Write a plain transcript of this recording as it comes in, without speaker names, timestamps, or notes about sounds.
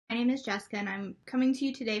My name is Jessica and I'm coming to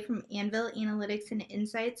you today from Anvil Analytics and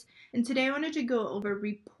Insights, and today I wanted to go over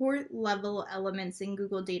report level elements in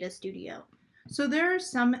Google Data Studio. So there are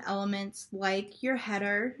some elements like your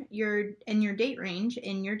header, your date range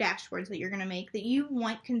in your dashboards that you're going to make that you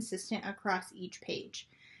want consistent across each page.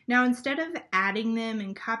 Now instead of adding them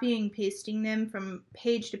and copying and pasting them from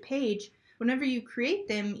page to page, whenever you create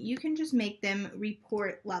them, you can just make them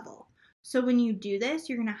report level. So when you do this,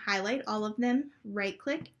 you're going to highlight all of them, right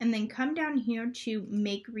click, and then come down here to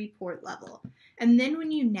make report level. And then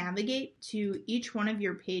when you navigate to each one of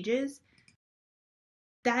your pages,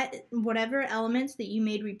 that whatever elements that you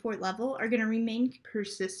made report level are going to remain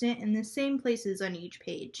persistent in the same places on each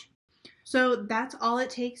page. So that's all it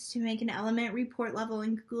takes to make an element report level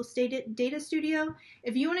in Google Data Studio.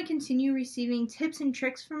 If you want to continue receiving tips and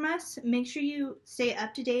tricks from us, make sure you stay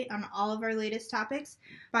up to date on all of our latest topics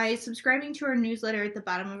by subscribing to our newsletter at the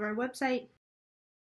bottom of our website.